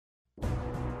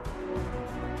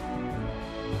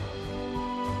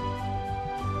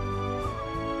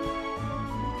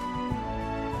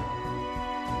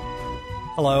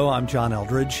Hello, I'm John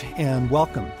Eldredge, and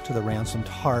welcome to the Ransomed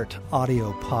Heart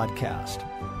audio podcast.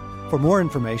 For more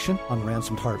information on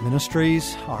Ransomed Heart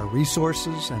Ministries, our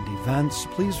resources and events,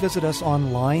 please visit us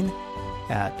online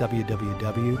at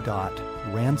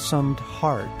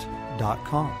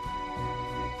www.ransomedheart.com.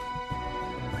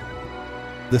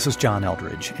 This is John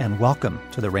Eldredge, and welcome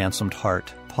to the Ransomed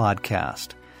Heart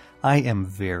podcast. I am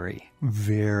very,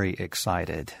 very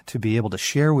excited to be able to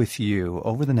share with you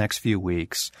over the next few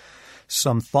weeks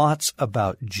some thoughts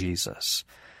about Jesus.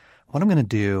 What I'm going to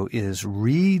do is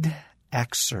read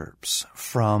excerpts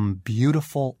from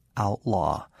Beautiful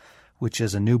Outlaw, which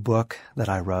is a new book that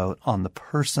I wrote on the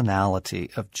personality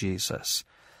of Jesus.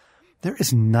 There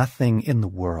is nothing in the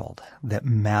world that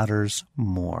matters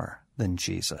more than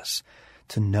Jesus.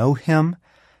 To know him,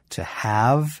 to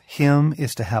have him,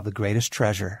 is to have the greatest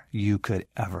treasure you could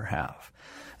ever have.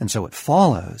 And so it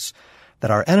follows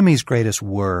that our enemy's greatest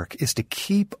work is to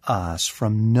keep us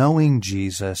from knowing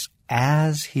Jesus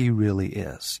as he really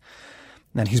is.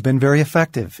 And he's been very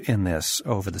effective in this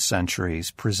over the centuries,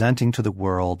 presenting to the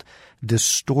world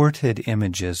distorted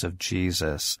images of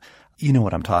Jesus. You know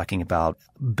what I'm talking about.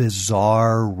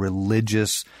 Bizarre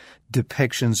religious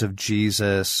depictions of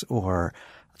Jesus, or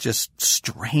just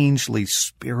strangely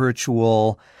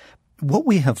spiritual. What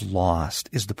we have lost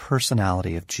is the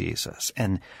personality of Jesus,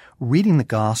 and reading the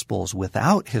Gospels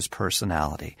without his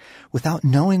personality, without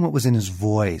knowing what was in his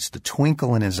voice, the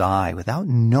twinkle in his eye, without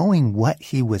knowing what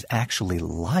he was actually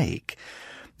like,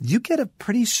 you get a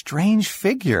pretty strange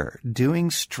figure doing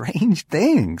strange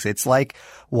things. It's like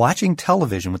watching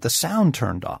television with the sound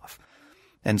turned off.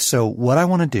 And so what I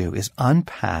want to do is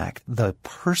unpack the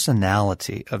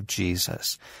personality of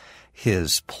Jesus,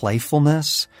 his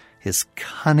playfulness, his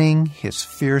cunning, his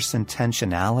fierce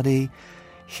intentionality,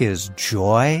 his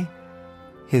joy,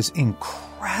 his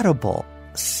incredible,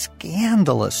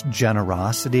 scandalous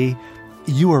generosity.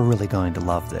 You are really going to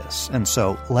love this. And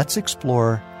so let's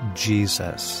explore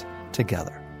Jesus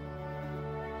together.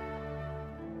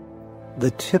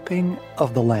 The tipping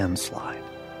of the landslide,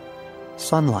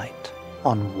 sunlight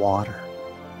on water,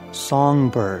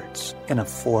 songbirds in a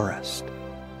forest,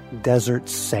 desert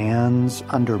sands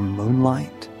under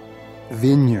moonlight,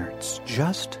 vineyards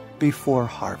just before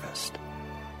harvest.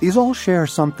 These all share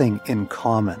something in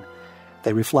common.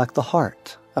 They reflect the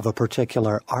heart of a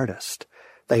particular artist.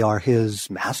 They are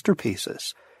his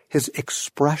masterpieces, his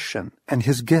expression, and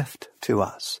his gift to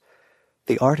us.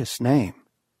 The artist's name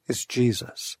is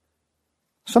Jesus.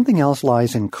 Something else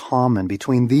lies in common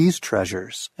between these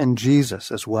treasures and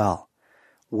Jesus as well.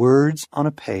 Words on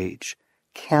a page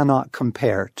cannot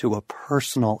compare to a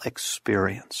personal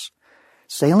experience.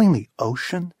 Sailing the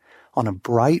ocean on a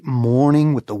bright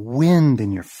morning with the wind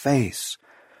in your face,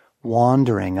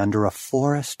 wandering under a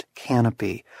forest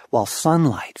canopy while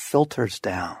sunlight filters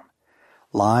down,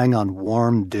 lying on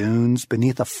warm dunes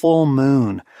beneath a full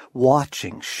moon,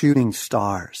 watching shooting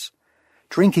stars,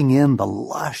 drinking in the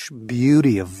lush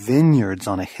beauty of vineyards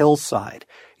on a hillside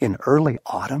in early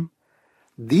autumn.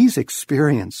 These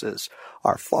experiences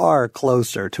are far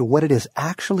closer to what it is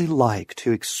actually like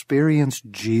to experience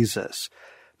Jesus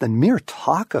than mere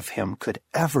talk of him could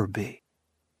ever be.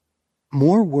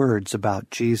 More words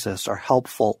about Jesus are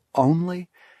helpful only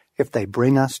if they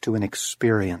bring us to an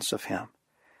experience of him.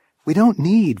 We don't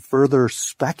need further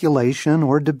speculation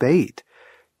or debate.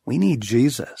 We need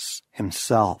Jesus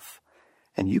himself.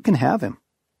 And you can have him.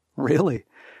 Really.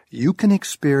 You can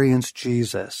experience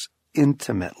Jesus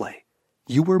intimately.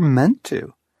 You were meant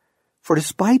to. For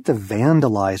despite the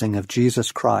vandalizing of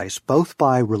Jesus Christ, both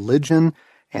by religion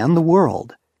and the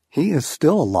world, he is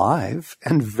still alive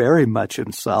and very much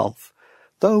himself,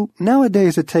 though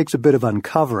nowadays it takes a bit of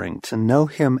uncovering to know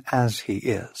him as he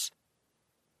is.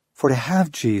 For to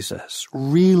have Jesus,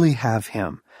 really have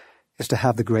him, is to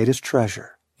have the greatest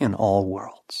treasure in all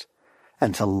worlds.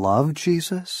 And to love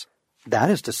Jesus, that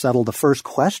is to settle the first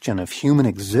question of human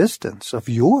existence, of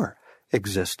your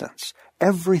existence.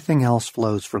 Everything else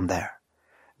flows from there.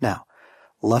 Now,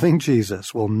 loving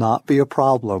Jesus will not be a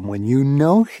problem when you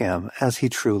know him as he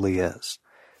truly is.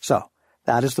 So,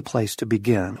 that is the place to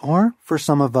begin, or for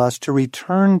some of us to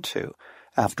return to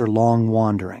after long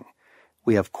wandering.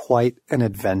 We have quite an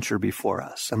adventure before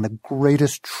us, and the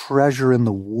greatest treasure in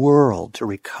the world to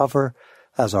recover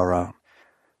as our own.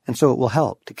 And so it will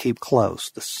help to keep close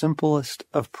the simplest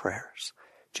of prayers.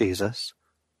 Jesus,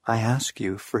 I ask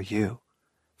you, for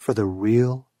the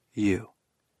real you.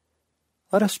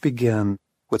 Let us begin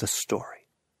with a story.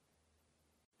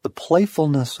 The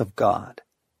playfulness of God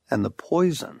and the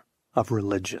poison of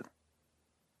religion.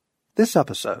 This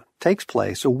episode takes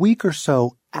place a week or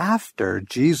so after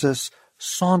Jesus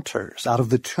saunters out of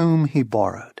the tomb he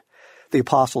borrowed. The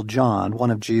Apostle John,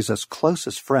 one of Jesus'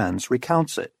 closest friends,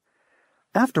 recounts it.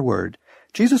 Afterward,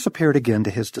 Jesus appeared again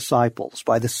to his disciples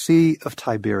by the Sea of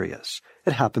Tiberias.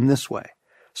 It happened this way.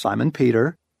 Simon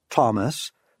Peter,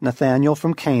 Thomas, Nathanael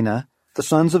from Cana, the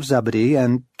sons of Zebedee,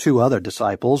 and 2 other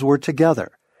disciples were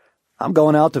together. "I'm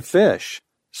going out to fish,"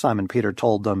 Simon Peter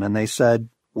told them, and they said,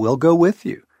 "We'll go with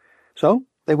you." So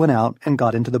they went out and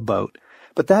got into the boat,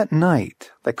 but that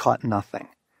night they caught nothing.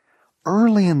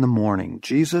 Early in the morning,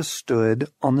 Jesus stood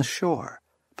on the shore,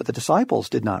 but the disciples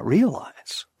did not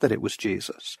realize that it was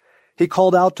Jesus. He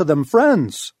called out to them,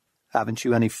 "Friends, haven't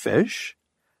you any fish?"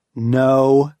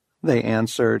 "No," they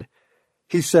answered.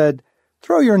 He said,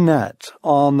 "Throw your net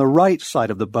on the right side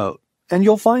of the boat, and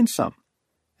you'll find some."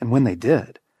 And when they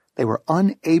did, they were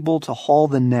unable to haul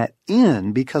the net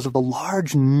in because of the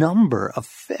large number of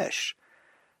fish.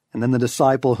 And then the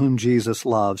disciple whom Jesus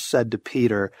loved said to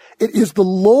Peter, "It is the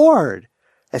Lord!"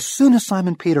 As soon as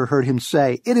Simon Peter heard him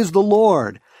say, "It is the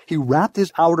Lord," he wrapped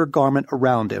his outer garment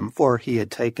around him, for he had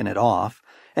taken it off,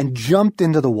 and jumped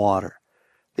into the water.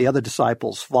 The other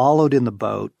disciples followed in the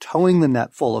boat, towing the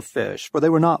net full of fish, for they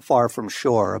were not far from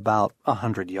shore, about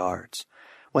 100 yards.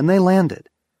 When they landed,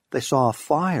 they saw a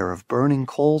fire of burning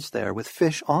coals there with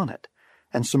fish on it,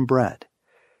 and some bread.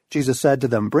 Jesus said to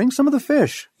them, "Bring some of the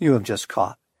fish you have just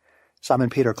caught."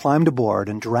 Simon Peter climbed aboard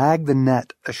and dragged the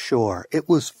net ashore. It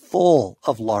was full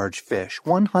of large fish,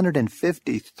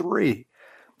 153.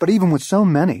 But even with so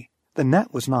many, the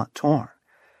net was not torn.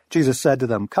 Jesus said to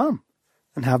them, "Come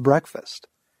and have breakfast."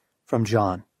 From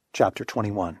John chapter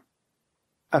 21.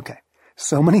 Okay,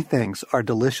 so many things are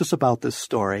delicious about this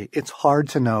story, it's hard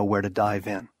to know where to dive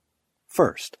in.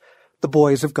 First, the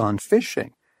boys have gone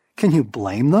fishing. Can you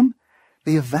blame them?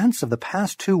 The events of the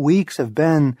past 2 weeks have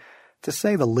been, to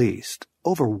say the least,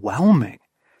 overwhelming.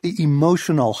 The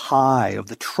emotional high of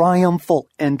the triumphal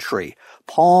entry,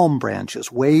 palm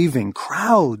branches waving,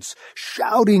 crowds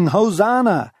shouting,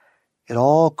 "Hosanna!" It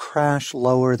all crashed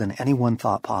lower than anyone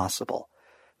thought possible.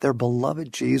 Their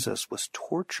beloved Jesus was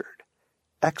tortured,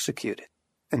 executed,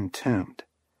 entombed.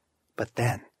 But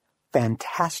then,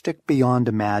 fantastic beyond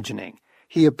imagining,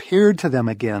 he appeared to them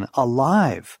again,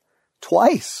 alive,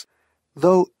 twice,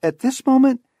 though at this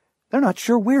moment, they're not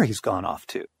sure where he's gone off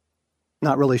to.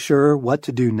 Not really sure what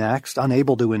to do next,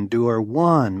 unable to endure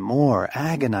one more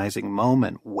agonizing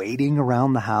moment waiting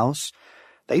around the house,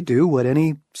 they do what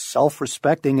any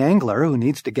self-respecting angler who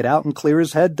needs to get out and clear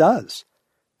his head does.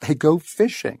 They go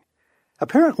fishing.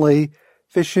 Apparently,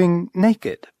 fishing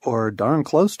naked, or darn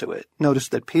close to it. Notice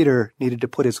that Peter needed to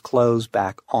put his clothes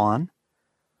back on.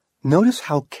 Notice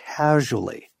how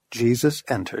casually Jesus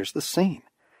enters the scene.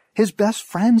 His best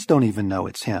friends don't even know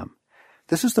it's him.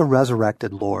 This is the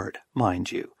resurrected Lord,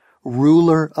 mind you,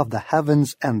 ruler of the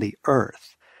heavens and the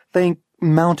earth. Think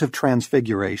Mount of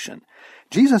Transfiguration.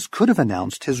 Jesus could have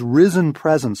announced his risen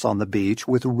presence on the beach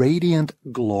with radiant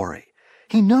glory.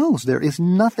 He knows there is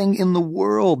nothing in the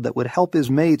world that would help his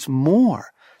mates more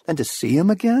than to see him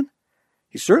again.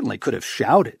 He certainly could have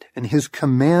shouted in his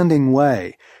commanding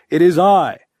way, "It is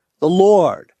I, the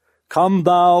Lord, come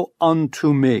thou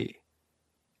unto me."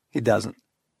 He doesn't.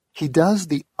 He does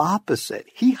the opposite.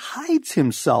 He hides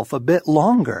himself a bit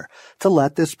longer to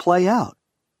let this play out.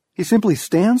 He simply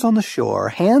stands on the shore,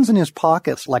 hands in his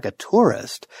pockets like a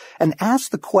tourist, and asks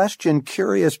the question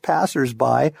curious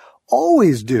passers-by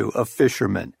always do of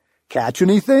fishermen, "Catch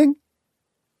anything?"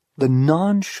 The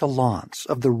nonchalance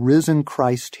of the risen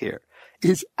Christ here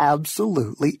is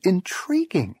absolutely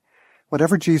intriguing.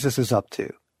 Whatever Jesus is up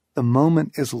to, the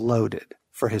moment is loaded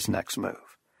for his next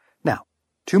move. Now,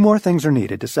 2 more things are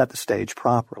needed to set the stage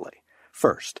properly.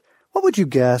 First, what would you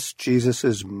guess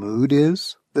Jesus' mood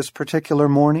is this particular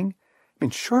morning? I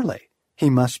mean, surely he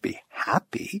must be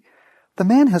happy. The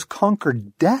man has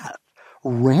conquered death,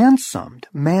 ransomed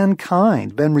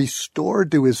mankind, been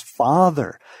restored to his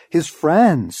Father, his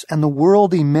friends, and the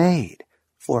world he made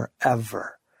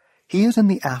forever. He is in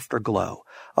the afterglow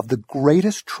of the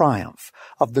greatest triumph,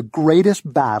 of the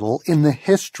greatest battle in the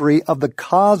history of the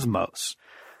cosmos.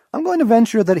 I'm going to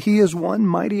venture that he is one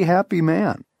mighty happy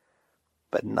man.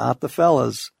 But not the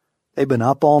fellas. They've been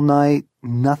up all night,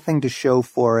 nothing to show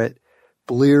for it,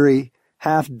 bleary,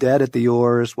 half dead at the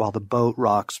oars while the boat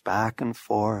rocks back and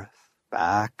forth,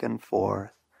 back and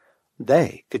forth.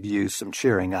 They could use some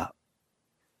cheering up.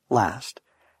 Last,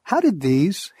 how did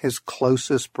these, his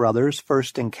closest brothers,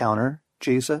 first encounter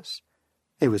Jesus?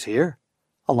 It was here,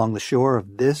 along the shore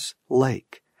of this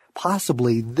lake,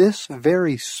 possibly this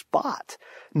very spot,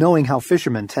 knowing how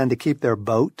fishermen tend to keep their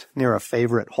boat near a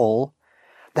favorite hole.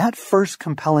 That first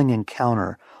compelling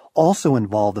encounter also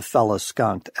involved a fellow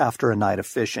skunked after a night of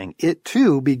fishing. It,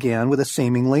 too, began with a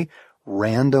seemingly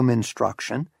random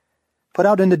instruction: put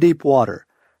out into deep water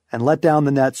and let down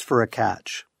the nets for a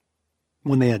catch.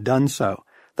 When they had done so,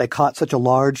 they caught such a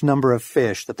large number of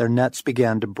fish that their nets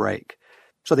began to break.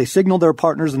 So they signaled their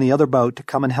partners in the other boat to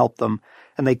come and help them,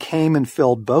 and they came and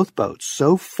filled both boats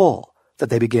so full that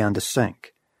they began to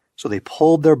sink. So they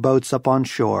pulled their boats up on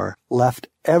shore, left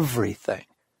everything,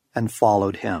 and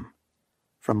followed him.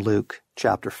 From Luke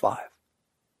chapter 5.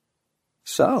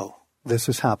 So, this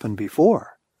has happened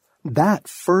before. That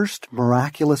first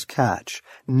miraculous catch,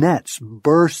 nets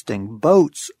bursting,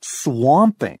 boats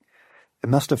swamping. It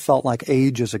must have felt like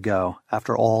ages ago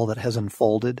after all that has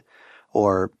unfolded,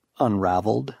 or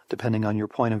unraveled, depending on your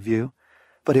point of view.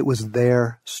 But it was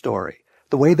their story,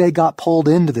 the way they got pulled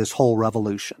into this whole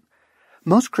revolution.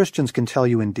 Most Christians can tell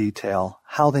you in detail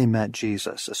how they met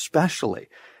Jesus, especially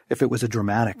if it was a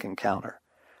dramatic encounter.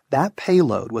 That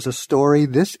payload was a story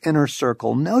this inner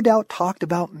circle no doubt talked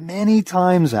about many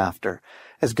times after,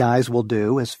 as guys will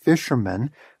do, as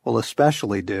fishermen will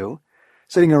especially do.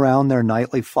 Sitting around their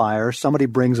nightly fire, somebody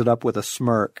brings it up with a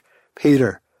smirk.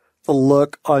 "Peter, the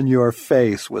look on your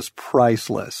face was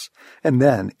priceless." And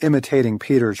then, imitating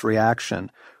Peter's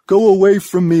reaction, "Go away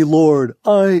from me, Lord,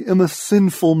 I am a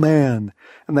sinful man."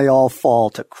 And they all fall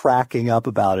to cracking up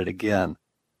about it again.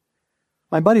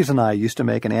 My buddies and I used to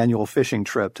make an annual fishing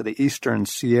trip to the eastern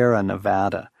Sierra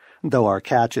Nevada. Though our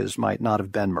catches might not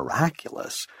have been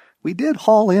miraculous, we did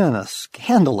haul in a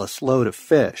scandalous load of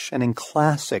fish, and in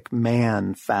classic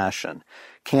man fashion.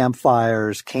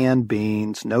 Campfires, canned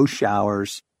beans, no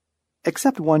showers.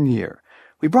 Except one year,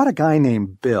 we brought a guy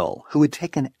named Bill who would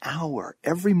take an hour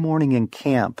every morning in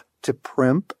camp to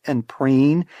primp and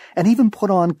preen and even put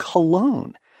on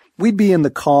cologne. We'd be in the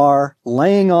car,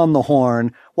 laying on the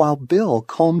horn, while Bill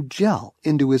combed gel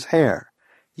into his hair.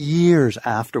 Years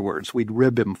afterwards, we'd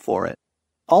rib him for it.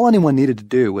 All anyone needed to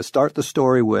do was start the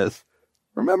story with,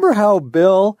 "Remember how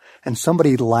Bill?" And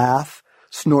somebody'd laugh,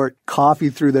 snort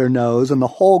coffee through their nose, and the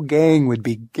whole gang would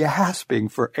be gasping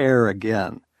for air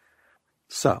again.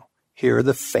 So, here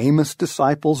the famous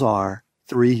disciples are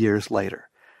 3 years later.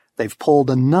 They've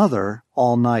pulled another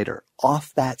all-nighter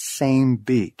off that same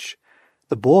beach.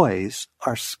 The boys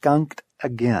are skunked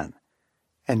again,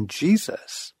 and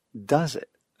Jesus does it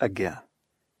again.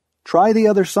 Try the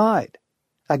other side.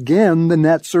 Again, the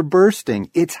nets are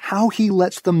bursting. It's how he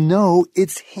lets them know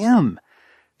it's him.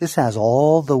 This has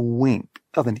all the wink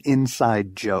of an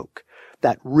inside joke,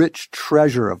 that rich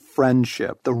treasure of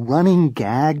friendship, the running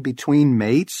gag between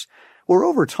mates, where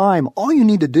over time all you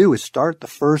need to do is start the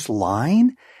first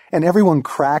line, and everyone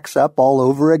cracks up all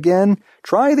over again.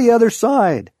 Try the other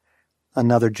side.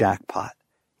 Another jackpot,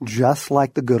 just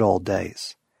like the good old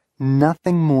days.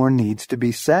 Nothing more needs to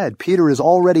be said. Peter is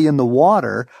already in the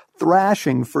water,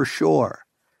 thrashing for shore.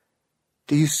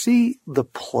 Do you see the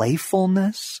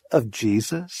playfulness of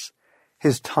Jesus?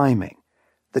 His timing,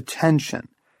 the tension,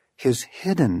 his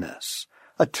hiddenness,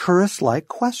 a tourist-like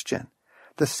question,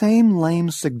 the same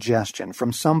lame suggestion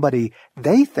from somebody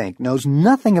they think knows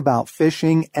nothing about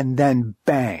fishing, and then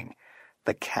bang,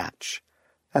 the catch.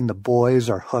 And the boys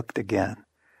are hooked again.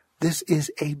 This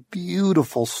is a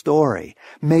beautiful story,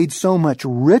 made so much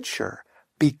richer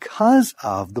because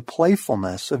of the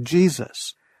playfulness of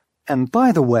Jesus. And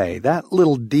by the way, that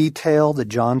little detail that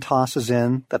John tosses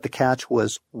in, that the catch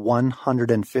was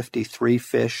 153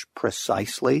 fish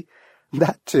precisely,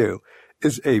 that too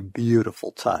is a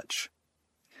beautiful touch.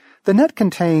 The net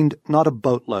contained not a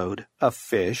boatload of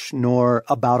fish, nor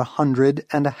about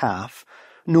 150,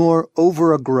 nor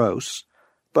over a gross,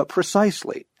 but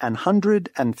precisely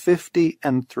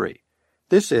 153.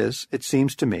 This is, it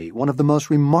seems to me, one of the most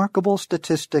remarkable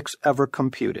statistics ever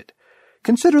computed.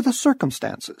 Consider the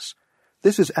circumstances.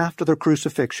 This is after the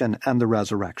crucifixion and the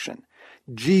resurrection.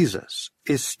 Jesus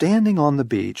is standing on the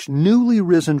beach, newly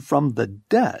risen from the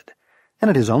dead,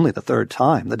 and it is only the third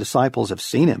time the disciples have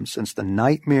seen him since the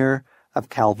nightmare of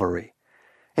Calvary.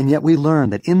 And yet we learn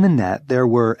that in the net there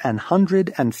were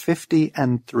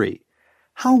 153.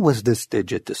 How was this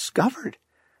digit discovered?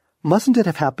 Mustn't it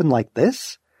have happened like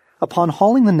this? Upon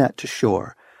hauling the net to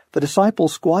shore, the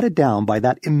disciples squatted down by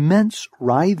that immense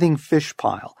writhing fish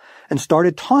pile and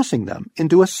started tossing them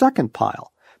into a second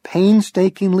pile,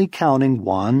 painstakingly counting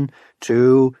 1,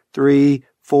 2, 3,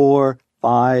 4,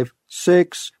 5,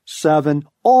 6, 7,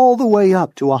 all the way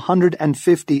up to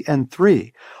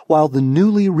 153, while the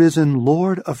newly risen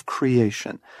Lord of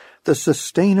creation, the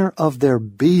sustainer of their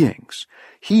beings,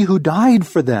 he who died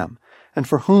for them and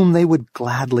for whom they would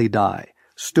gladly die,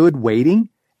 stood waiting,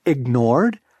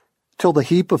 ignored, till the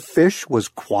heap of fish was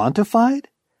quantified?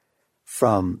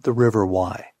 from the River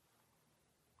Wye.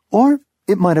 Or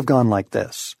it might have gone like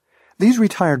this. These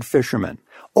retired fishermen,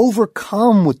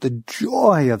 overcome with the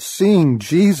joy of seeing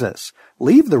Jesus,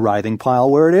 leave the writhing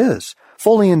pile where it is,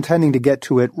 fully intending to get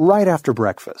to it right after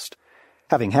breakfast.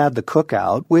 Having had the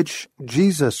cookout, which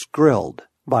Jesus grilled,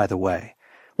 by the way,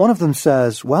 one of them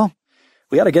says, "Well,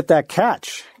 we got to get that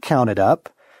catch counted up."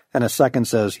 And a second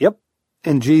says, "Yep."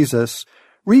 And Jesus,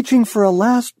 reaching for a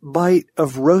last bite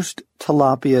of roast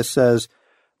tilapia, says,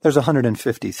 "There's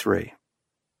 153.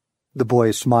 The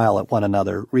boys smile at one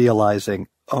another, realizing,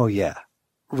 oh yeah,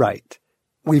 right,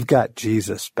 we've got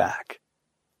Jesus back.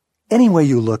 Any way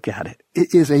you look at it,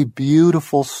 it is a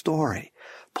beautiful story.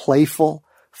 Playful,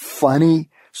 funny,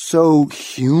 so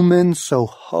human, so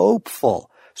hopeful,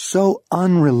 so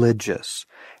unreligious.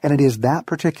 And it is that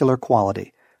particular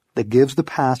quality that gives the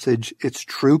passage its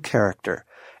true character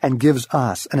and gives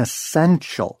us an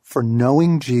essential for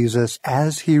knowing Jesus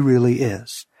as he really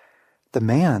is. The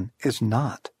man is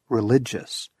not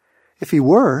religious. If he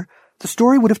were, the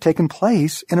story would have taken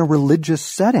place in a religious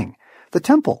setting, the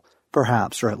temple,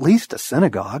 perhaps, or at least a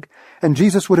synagogue, and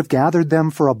Jesus would have gathered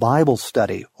them for a Bible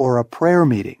study or a prayer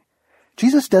meeting.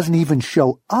 Jesus doesn't even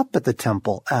show up at the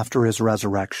temple after his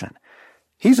resurrection.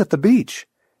 He's at the beach,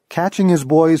 catching his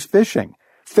boys fishing,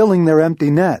 filling their empty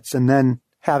nets, and then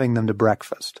having them to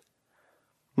breakfast.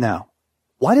 Now,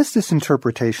 why does this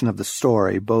interpretation of the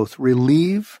story both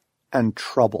relieve and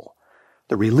trouble?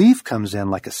 The relief comes in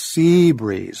like a sea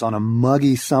breeze on a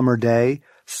muggy summer day,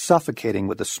 suffocating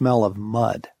with the smell of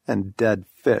mud and dead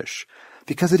fish,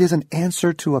 because it is an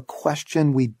answer to a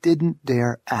question we didn't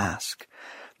dare ask.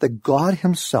 That God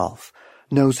himself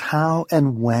knows how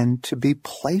and when to be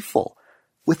playful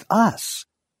with us.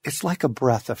 It's like a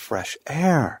breath of fresh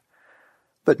air.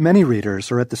 But many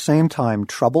readers are at the same time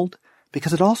troubled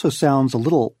because it also sounds a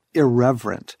little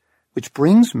irreverent, which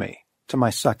brings me to my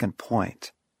second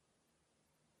point.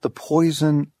 The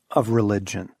poison of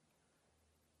religion.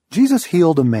 Jesus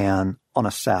healed a man on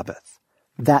a Sabbath.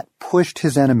 That pushed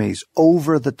his enemies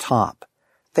over the top.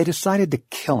 They decided to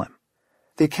kill him.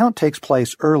 The account takes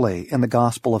place early in the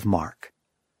Gospel of Mark.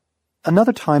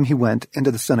 Another time he went into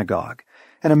the synagogue,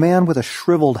 and a man with a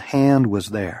shriveled hand was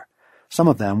there. Some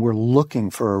of them were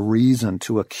looking for a reason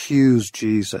to accuse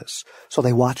Jesus, so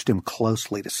they watched him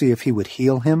closely to see if he would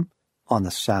heal him on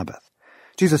the Sabbath.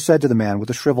 Jesus said to the man with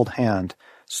the shriveled hand,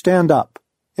 "Stand up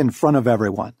in front of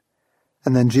everyone."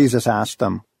 And then Jesus asked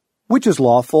them, "Which is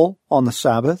lawful on the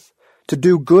Sabbath, to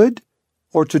do good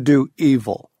or to do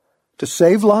evil, to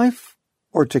save life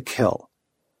or to kill?"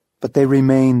 But they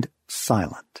remained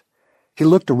silent. He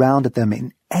looked around at them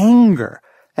in anger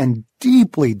and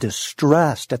deeply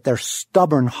distressed at their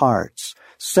stubborn hearts,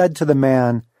 said to the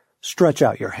man, "Stretch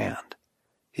out your hand."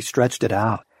 He stretched it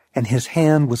out, and his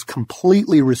hand was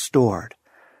completely restored.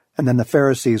 And then the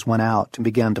Pharisees went out and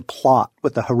began to plot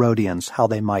with the Herodians how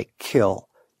they might kill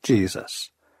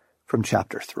Jesus. From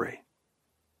chapter 3.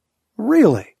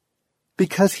 Really?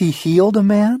 Because he healed a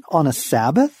man on a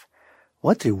Sabbath?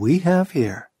 What do we have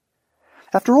here?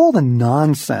 After all the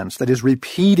nonsense that is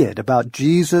repeated about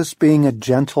Jesus being a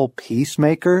gentle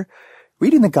peacemaker,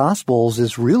 reading the Gospels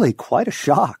is really quite a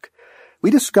shock. We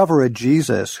discover a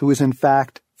Jesus who is in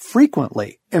fact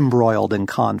frequently embroiled in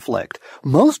conflict,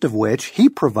 most of which he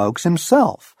provokes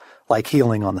himself, like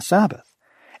healing on the Sabbath.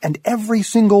 And every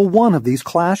single one of these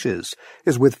clashes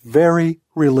is with very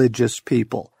religious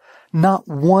people. Not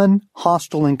one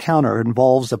hostile encounter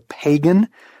involves a pagan,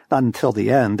 not until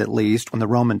the end, at least, when the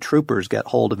Roman troopers get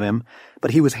hold of him,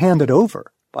 but he was handed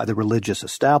over by the religious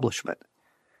establishment.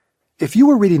 If you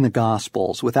were reading the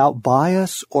Gospels without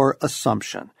bias or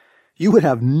assumption, you would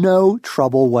have no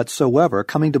trouble whatsoever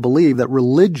coming to believe that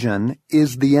religion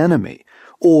is the enemy,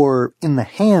 or in the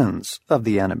hands of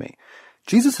the enemy.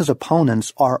 Jesus'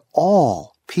 opponents are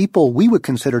all people we would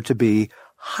consider to be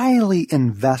highly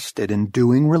invested in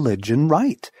doing religion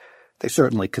right. They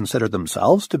certainly consider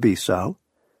themselves to be so.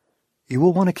 You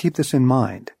will want to keep this in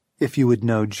mind if you would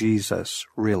know Jesus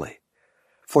really.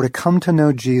 For to come to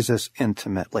know Jesus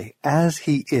intimately, as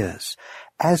he is,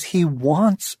 as he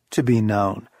wants to be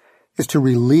known, is to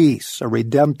release a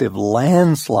redemptive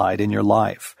landslide in your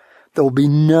life. There will be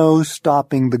no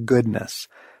stopping the goodness.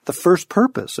 The first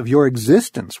purpose of your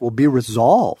existence will be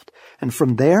resolved, and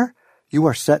from there, you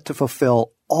are set to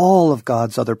fulfill all of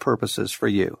God's other purposes for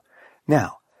you.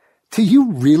 Now, do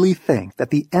you really think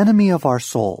that the enemy of our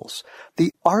souls,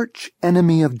 the arch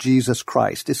enemy of Jesus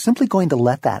Christ, is simply going to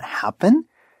let that happen?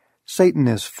 Satan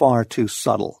is far too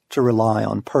subtle to rely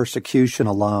on persecution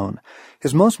alone.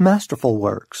 His most masterful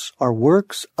works are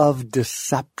works of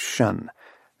deception.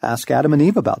 Ask Adam and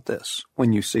Eve about this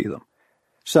when you see them.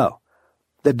 So,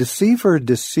 The deceiver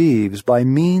deceives by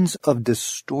means of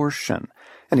distortion,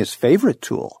 and his favorite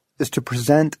tool is to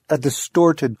present a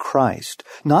distorted Christ,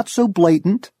 not so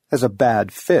blatant as a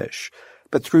bad fish,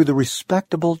 but through the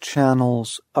respectable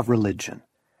channels of religion.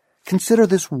 Consider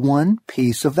this one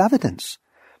piece of evidence.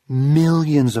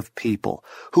 Millions of people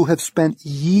who have spent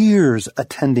years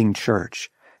attending church,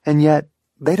 and yet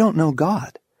they don't know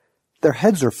God. Their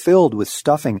heads are filled with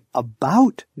stuffing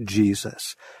about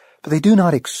Jesus, but they do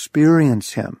not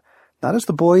experience him, not as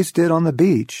the boys did on the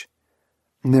beach.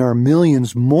 And there are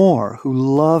millions more who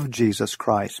love Jesus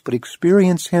Christ, but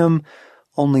experience him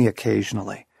only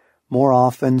occasionally, more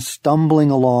often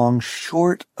stumbling along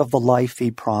short of the life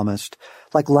he promised,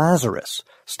 like Lazarus,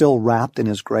 still wrapped in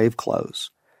his grave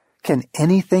clothes. Can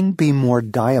anything be more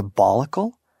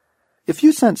diabolical? If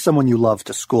you sent someone you loved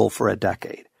to school for a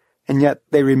decade, and yet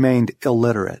they remained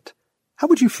illiterate, how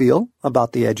would you feel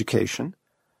about the education?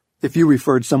 If you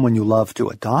referred someone you loved to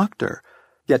a doctor,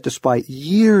 yet despite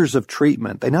years of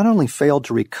treatment, they not only failed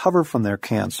to recover from their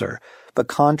cancer, but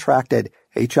contracted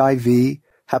HIV,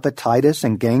 hepatitis,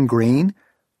 and gangrene,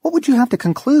 what would you have to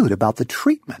conclude about the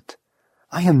treatment?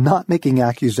 I am not making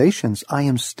accusations. I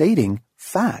am stating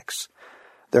facts.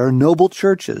 There are noble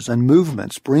churches and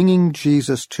movements bringing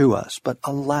Jesus to us, but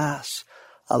alas,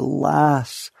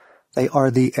 they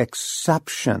are the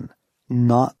exception,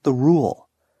 not the rule.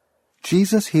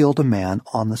 Jesus healed a man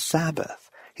on the Sabbath.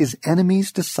 His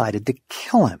enemies decided to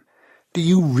kill him. Do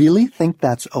you really think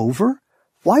that's over?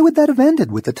 Why would that have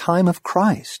ended with the time of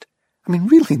Christ? I mean,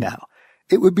 really now,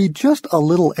 it would be just a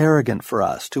little arrogant for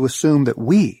us to assume that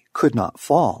we could not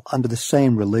fall under the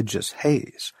same religious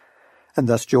haze. And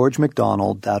thus George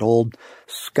MacDonald, that old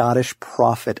Scottish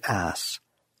prophet, asks,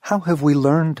 how have we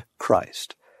learned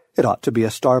Christ? It ought to be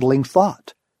a startling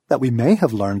thought that we may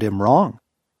have learned him wrong.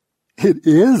 It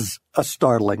is a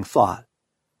startling thought.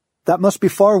 That must be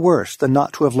far worse than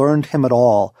not to have learned him at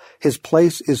all. His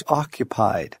place is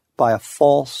occupied by a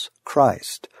false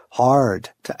Christ, hard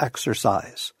to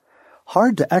exorcise.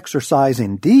 Hard to exorcise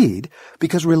indeed,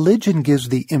 because religion gives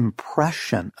the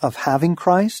impression of having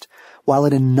Christ, while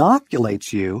it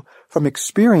inoculates you from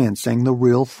experiencing the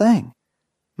real thing.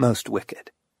 Most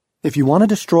wicked. If you want to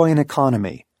destroy an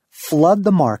economy, flood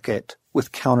the market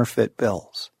with counterfeit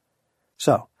bills.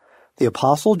 So, the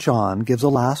Apostle John gives a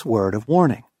last word of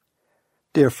warning.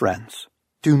 Dear friends,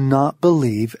 do not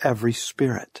believe every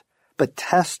spirit, but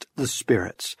test the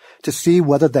spirits to see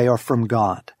whether they are from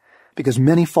God, because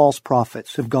many false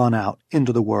prophets have gone out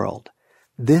into the world.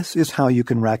 This is how you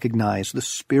can recognize the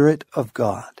Spirit of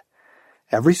God.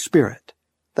 Every spirit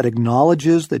that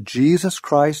acknowledges that Jesus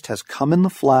Christ has come in the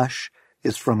flesh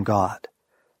is from God.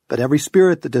 But every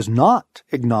spirit that does not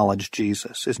acknowledge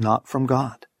Jesus is not from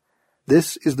God.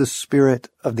 This is the spirit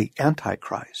of the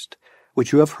Antichrist,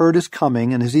 which you have heard is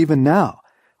coming and is even now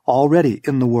already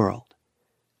in the world.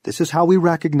 This is how we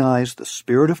recognize the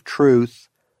spirit of truth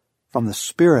from the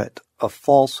spirit of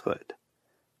falsehood,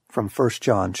 from 1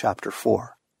 John chapter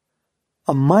 4.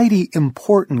 A mighty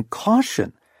important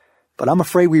caution, but I'm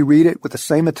afraid we read it with the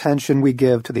same attention we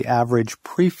give to the average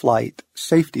pre-flight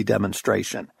safety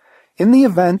demonstration in the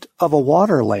event of a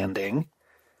water landing.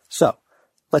 So,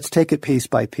 let's take it piece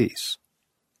by piece.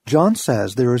 John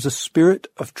says there is a spirit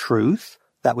of truth,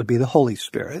 that would be the Holy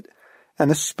Spirit,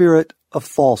 and a spirit of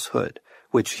falsehood,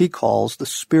 which he calls the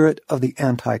spirit of the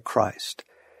Antichrist.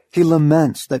 He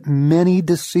laments that many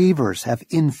deceivers have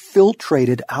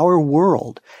infiltrated our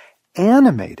world,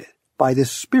 animated by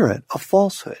this spirit of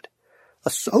falsehood. A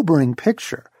sobering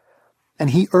picture. And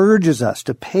he urges us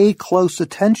to pay close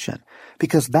attention,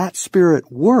 because that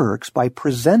spirit works by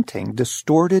presenting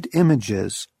distorted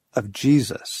images of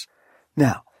Jesus.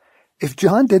 Now, if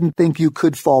John didn't think you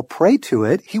could fall prey to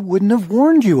it, he wouldn't have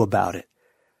warned you about it.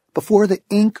 Before the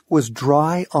ink was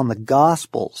dry on the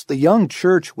Gospels, the young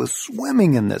church was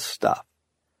swimming in this stuff.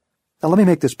 Now let me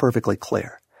make this perfectly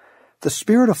clear. The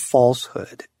spirit of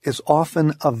falsehood is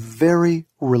often a very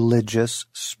religious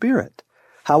spirit.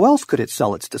 How else could it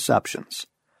sell its deceptions?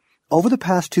 Over the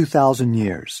past 2,000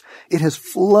 years, it has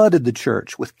flooded the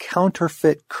church with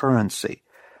counterfeit currency.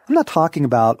 I'm not talking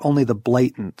about only the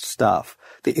blatant stuff,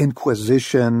 the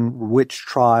Inquisition, witch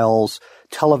trials,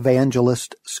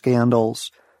 televangelist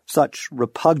scandals. Such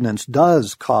repugnance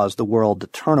does cause the world to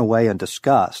turn away in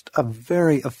disgust, a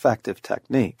very effective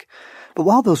technique. But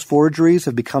while those forgeries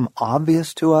have become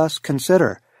obvious to us,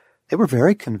 consider, they were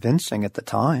very convincing at the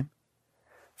time.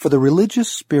 For the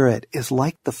religious spirit is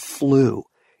like the flu.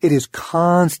 It is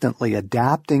constantly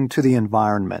adapting to the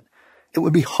environment. It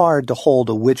would be hard to hold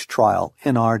a witch trial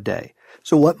in our day.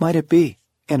 So what might it be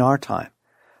in our time?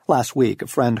 Last week, a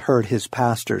friend heard his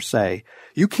pastor say,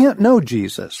 "You can't know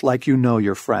Jesus like you know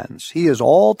your friends. He is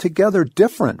altogether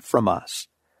different from us."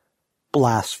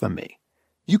 Blasphemy.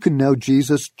 You can know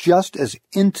Jesus just as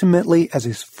intimately as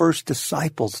his first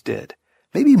disciples did,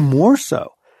 maybe more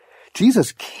so.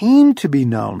 Jesus came to be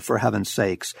known for heaven's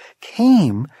sakes,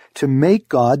 came to make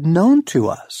God known to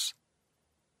us.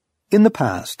 In the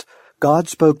past, God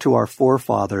spoke to our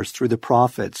forefathers through the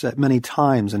prophets at many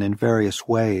times and in various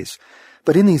ways.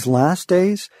 But in these last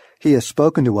days, he has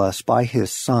spoken to us by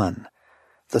his Son.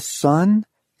 The Son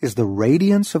is the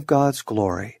radiance of God's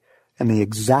glory and the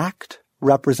exact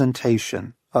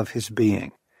representation of his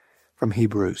being. From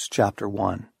Hebrews chapter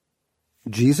 1.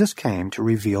 Jesus came to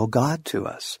reveal God to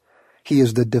us. He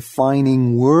is the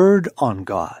defining word on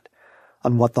God,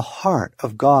 on what the heart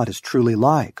of God is truly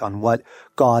like, on what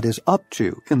God is up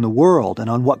to in the world,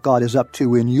 and on what God is up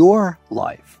to in your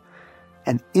life.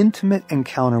 An intimate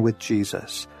encounter with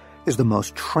Jesus is the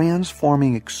most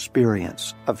transforming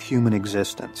experience of human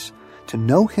existence. To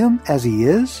know him as he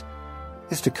is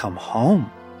to come home,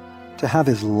 to have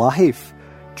his life,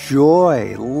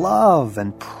 joy, love,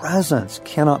 and presence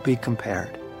cannot be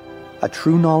compared. A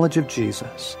true knowledge of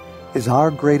Jesus is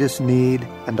our greatest need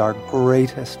and our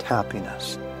greatest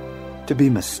happiness. To be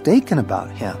mistaken about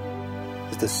him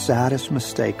is the saddest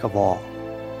mistake of all.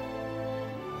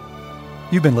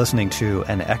 You've been listening to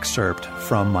an excerpt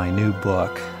from my new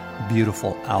book,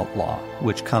 Beautiful Outlaw,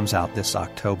 which comes out this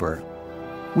October.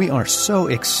 We are so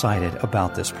excited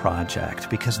about this project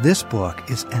because this book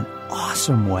is an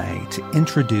awesome way to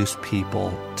introduce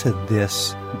people to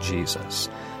this Jesus.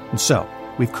 And so,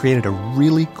 we've created a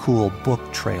really cool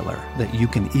book trailer that you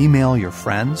can email your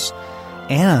friends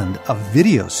and a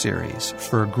video series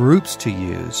for groups to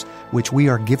use, which we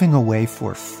are giving away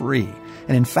for free.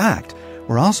 And in fact,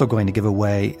 we're also going to give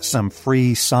away some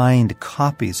free signed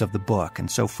copies of the book. And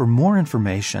so for more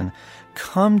information,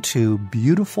 come to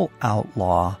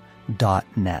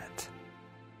beautifuloutlaw.net.